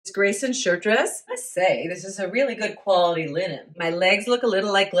This Grayson shirt dress, I say, this is a really good quality linen. My legs look a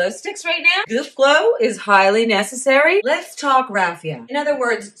little like glow sticks right now. Goof glow is highly necessary. Let's talk raffia. In other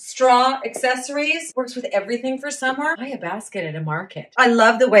words, straw accessories works with everything for summer. Buy a basket at a market. I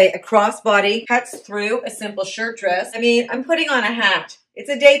love the way a crossbody cuts through a simple shirt dress. I mean, I'm putting on a hat. It's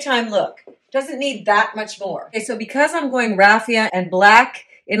a daytime look. Doesn't need that much more. Okay, so because I'm going raffia and black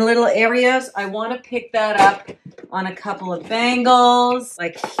in little areas, I want to pick that up on a couple of bangles,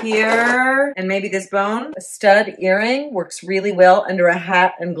 like here, and maybe this bone. A stud earring works really well under a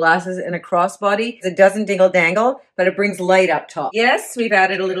hat and glasses and a crossbody. It doesn't dingle-dangle, but it brings light up top. Yes, we've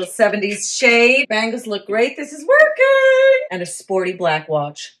added a little 70s shade. Bangles look great. This is working! And a sporty black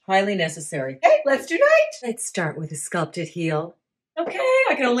watch. Highly necessary. Okay, let's do night. Let's start with a sculpted heel. Okay,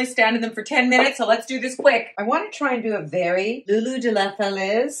 I can only stand in them for 10 minutes, so let's do this quick. I want to try and do a very Lulu de la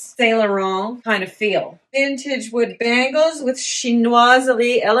Falaise, Saint Laurent kind of feel. Vintage wood bangles with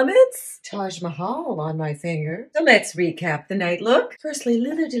chinoiserie elements. Taj Mahal on my finger. So let's recap the night look. Firstly,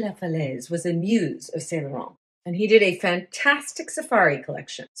 Lulu de la Falaise was a muse of Saint Laurent, and he did a fantastic safari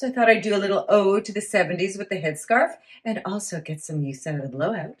collection. So I thought I'd do a little ode to the 70s with the headscarf and also get some use out of the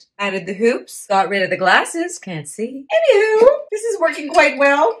blowout. Added the hoops, got rid of the glasses, can't see. Anywho, this is working quite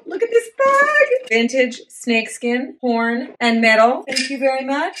well. Look at this bag. Vintage, snakeskin, horn, and metal. Thank you very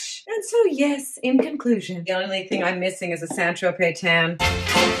much. And so yes, in conclusion, the only thing I'm missing is a Saint-Tropez tan.